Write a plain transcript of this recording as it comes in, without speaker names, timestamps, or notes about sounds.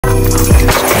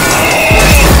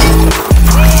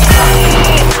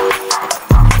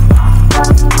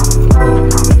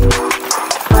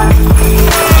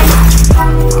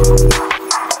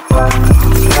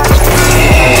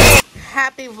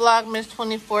Vlogmas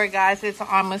 24, guys. It's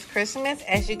almost Christmas.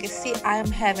 As you can see, I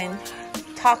am having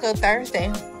Taco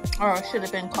Thursday, or it should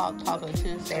have been called Taco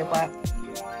Tuesday, but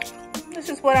this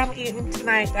is what I'm eating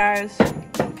tonight, guys.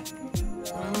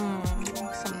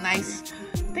 Some nice,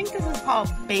 I think this is called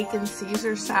bacon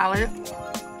Caesar salad.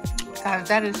 Guys,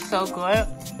 that is so good.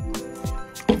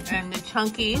 And the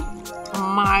chunky,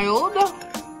 mild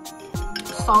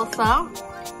salsa.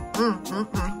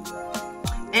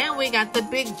 And we got the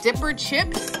Big Dipper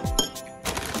chips.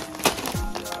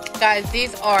 Guys,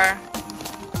 these are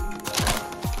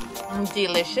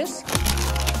delicious.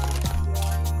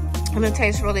 And it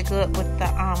tastes really good with the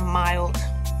mild.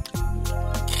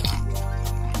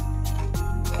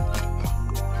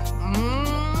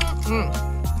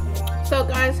 So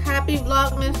guys, happy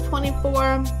Vlogmas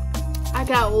 24. I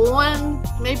got one,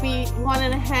 maybe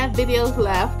 1.5 videos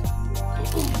left.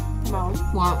 No.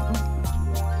 What?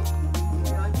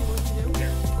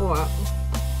 What?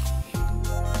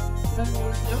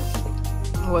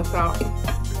 What's up?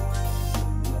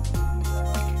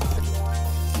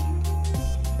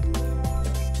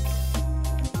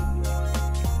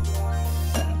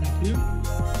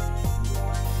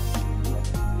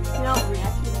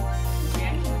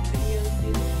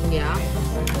 Yeah.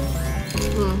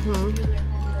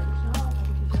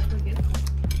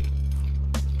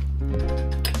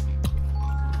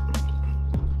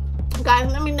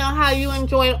 Guys, let me know how you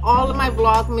enjoyed all of my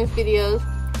Vlogmas videos.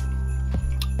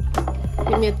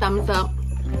 Give me a thumbs up.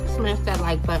 Smash that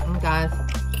like button, guys.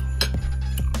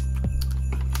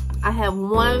 I have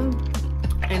 1.5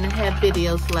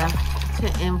 videos left to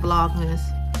end Vlogmas.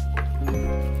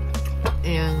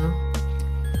 And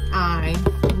I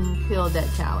killed that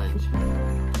challenge.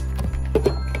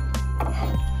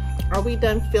 Are we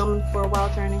done filming for a while,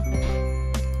 Journey?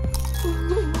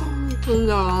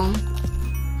 No.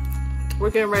 We're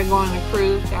getting ready to go on a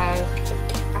cruise, guys.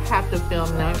 I have to film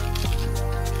that.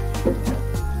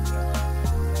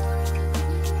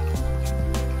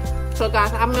 So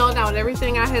guys, I mailed out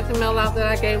everything I had to mail out that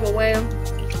I gave away.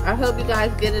 I hope you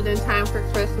guys get it in time for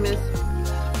Christmas.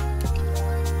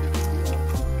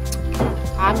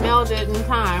 I mailed it in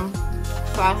time,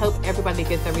 so I hope everybody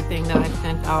gets everything that I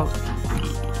sent out.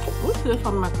 What's this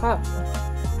on my cup?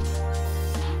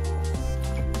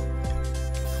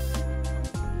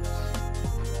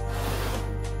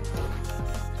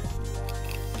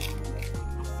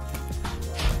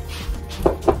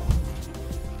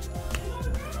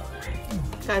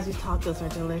 Guys, these tacos are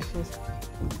delicious.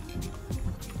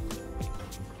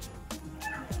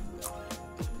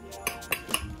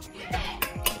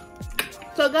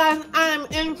 So guys, I'm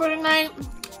in for tonight.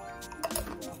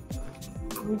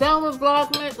 I'm done with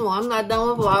Vlogmas. Well, I'm not done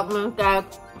with Vlogmas, guys.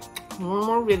 One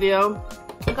more video.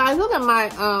 Guys, look at my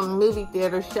movie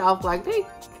theater shelf. Like, they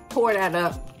tore that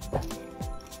up.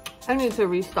 I need to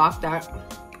restock that.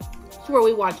 It's where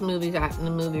we watch movies at in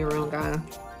the movie room, guys.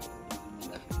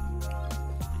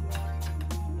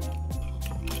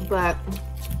 But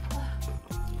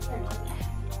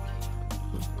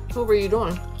what were you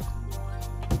doing?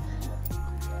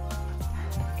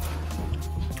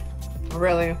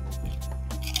 Really?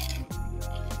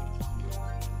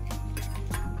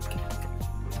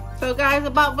 So guys,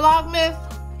 about Vlogmas,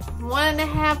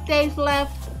 1.5 days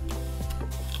left.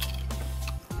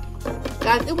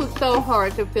 Guys, it was so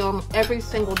hard to film every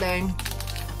single day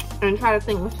and try to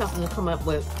think of something to come up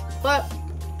with. But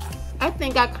I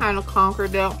think I kind of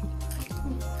conquered it.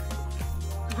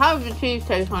 How does the cheese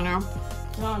taste, Hunter?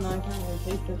 No, I can't really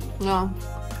taste it. No.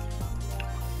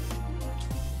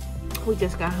 We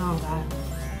just got home, guys.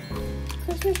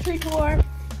 Christmas tree tour.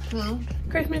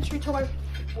 Christmas tree tour.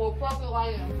 Well, plug the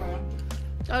light in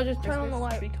first. I'll just turn on the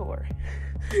light. Tree tour.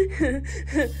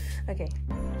 Okay.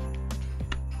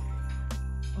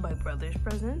 My brother's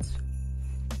presents.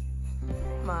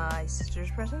 My sister's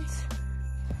presents.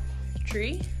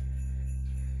 Tree.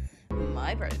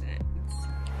 My presents.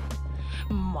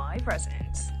 My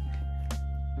presents.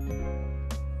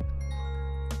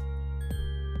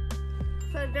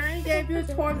 So Darren gave you a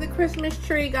tour of the Christmas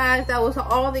tree, guys. That was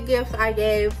all the gifts I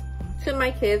gave to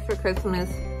my kids for Christmas.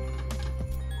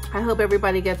 I hope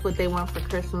everybody gets what they want for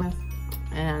Christmas.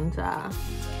 And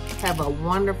have a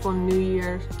wonderful New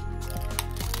Year's.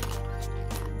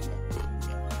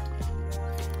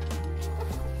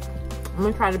 I'm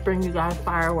gonna try to bring you guys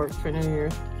fireworks for New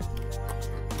Year's.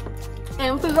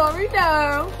 And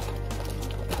Florida.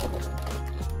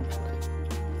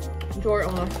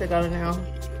 Jordan wants to go now.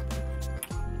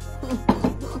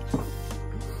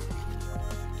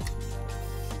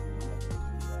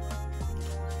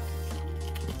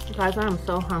 Guys, I'm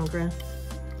so hungry.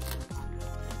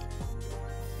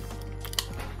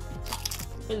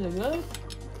 Is it good?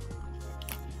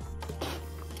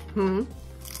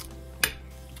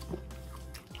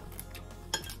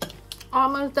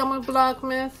 Almost done with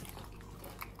Vlogmas.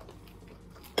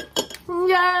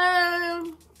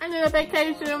 Yay! I need a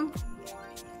vacation.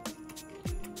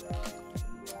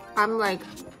 I'm like,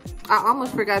 I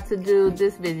almost forgot to do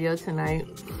this video tonight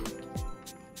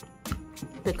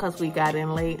because we got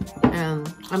in late,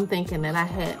 and I'm thinking that I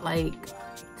had like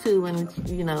two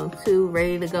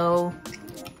ready to go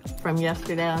from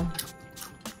yesterday,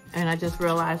 and I just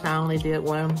realized I only did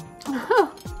one.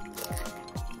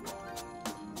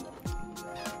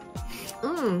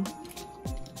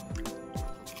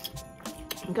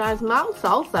 Guys, mild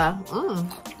salsa.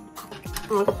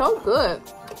 It's so good.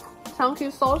 Chunky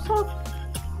salsa.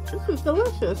 This is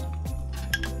delicious.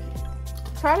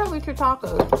 Try that with your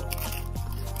tacos.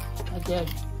 I did.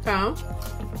 Tom,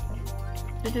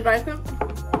 did you like it?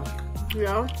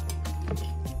 Yeah.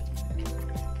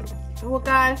 Well,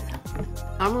 guys,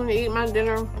 I'm gonna eat my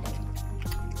dinner.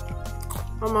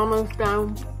 I'm almost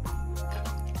done.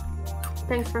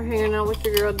 Thanks for hanging out with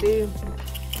your girl D.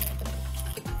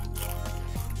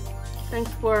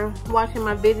 Thanks for watching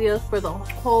my videos for the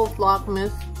whole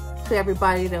Vlogmas, to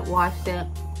everybody that watched it.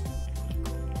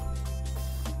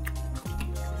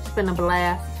 It's been a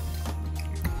blast.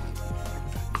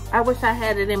 I wish I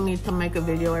had it in me to make a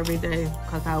video every day,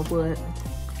 because I would.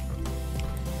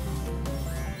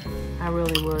 I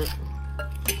really would.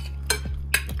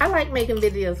 I like making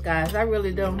videos, guys. I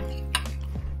really do.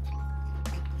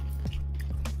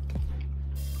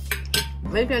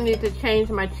 Maybe I need to change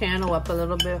my channel up a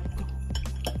little bit.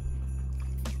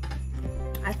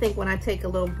 I think when I take a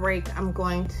little break, I'm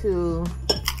going to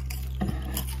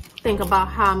think about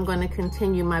how I'm going to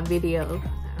continue my videos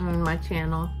on my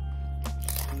channel.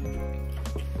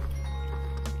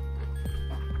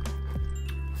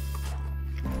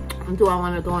 Do I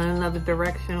want to go in another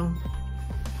direction?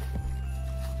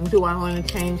 Do I want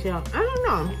to change up? I don't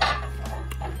know.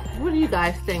 What do you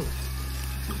guys think?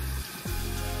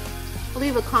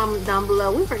 Leave a comment down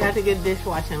below. We forgot to get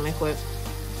dishwashing liquid.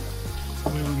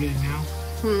 What are we getting now?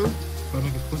 But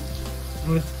like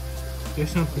there's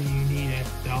something you need at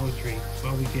Dollar Tree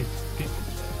while we get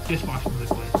dishwashing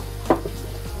liquid.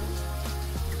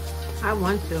 I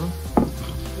want to.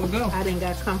 We'll go. I didn't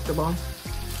get comfortable.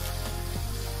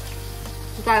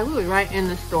 Guys, we were right in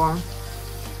the store.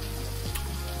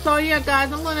 So yeah,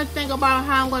 guys, I'm gonna think about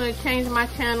how I'm gonna change my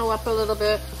channel up a little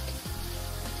bit.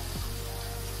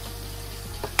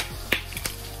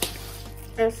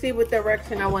 And see what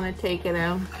direction I want to take it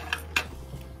in,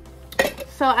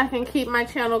 so I can keep my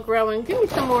channel growing. Give me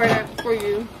some more of that for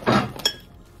you.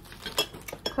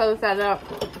 Close that up.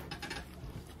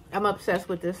 I'm obsessed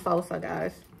with this salsa,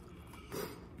 guys.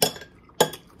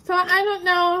 So I don't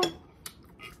know,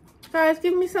 guys.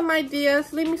 Give me some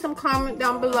ideas. Leave me some comment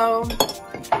down below.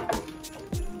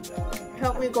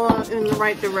 Help me go in the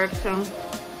right direction.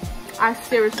 I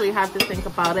seriously have to think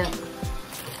about it.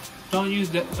 Don't use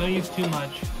too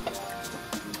much.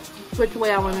 Which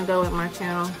way I want to go with my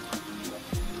channel.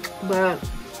 But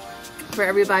for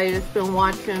everybody that's been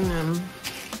watching and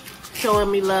showing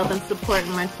me love and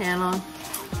supporting my channel,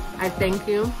 I thank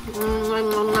you.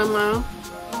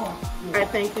 I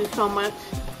thank you so much.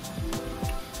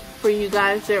 For you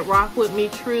guys that rock with me,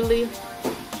 truly,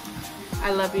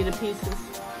 I love you to pieces.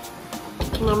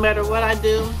 No matter what I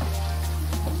do,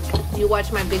 you watch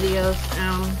my videos.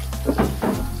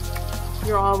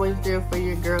 You're always there for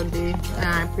your girl D, and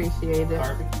I appreciate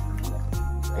it.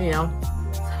 You know.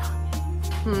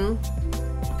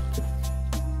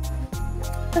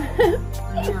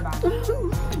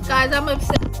 Guys, I'm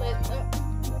obsessed with.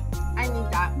 I need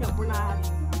that. No, we're not having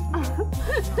that.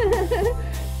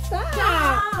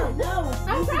 Stop! No,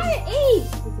 I'm trying to eat.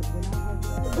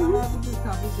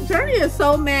 Journey is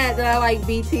so mad that I like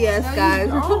BTS,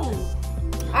 guys.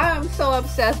 I am so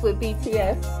obsessed with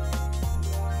BTS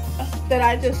that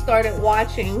I just started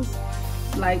watching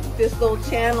like this little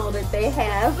channel that they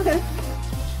have.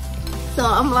 So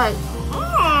I'm like,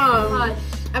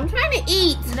 I'm trying to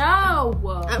eat. No.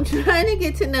 I'm trying to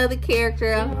get to know the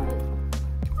character.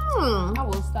 I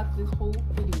will stop this whole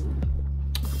video.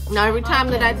 Now every time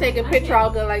that I take a picture, I'll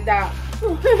go like that.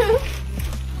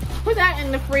 Put that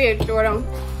in the fridge, Jordan.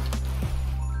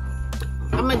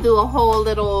 I'm gonna do a whole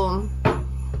little,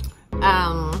 a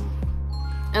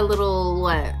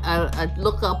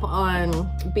look up on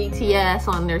BTS,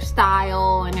 on their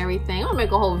style and everything. I'll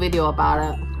make a whole video about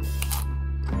it.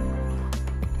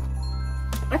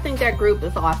 I think that group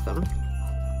is awesome.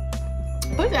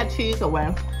 Put that cheese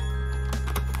away.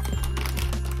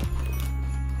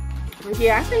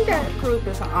 Yeah, I think that group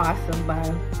is awesome,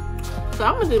 but So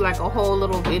I'm gonna do like a whole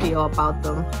little video about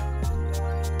them.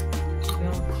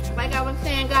 Like I was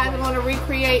saying, guys, I'm gonna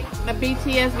recreate the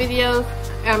BTS videos.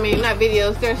 I mean, not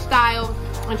videos, their style,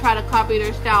 and try to copy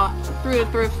their style through the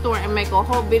thrift store and make a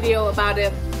whole video about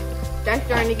it. That's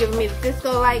Journey giving me the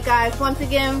disco light, guys. Once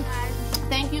again,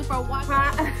 thank you for watching.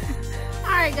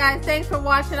 Alright, guys, thanks for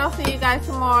watching. I'll see you guys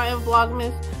tomorrow in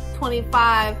Vlogmas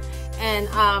 25. And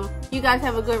you guys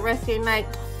have a good rest of your night.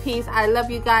 Peace. I love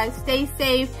you guys. Stay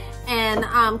safe and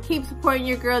keep supporting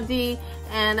your girl D.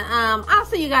 And I'll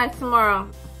see you guys tomorrow.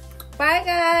 Bye,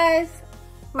 guys.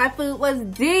 My food was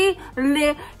delicious,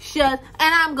 and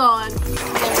I'm going.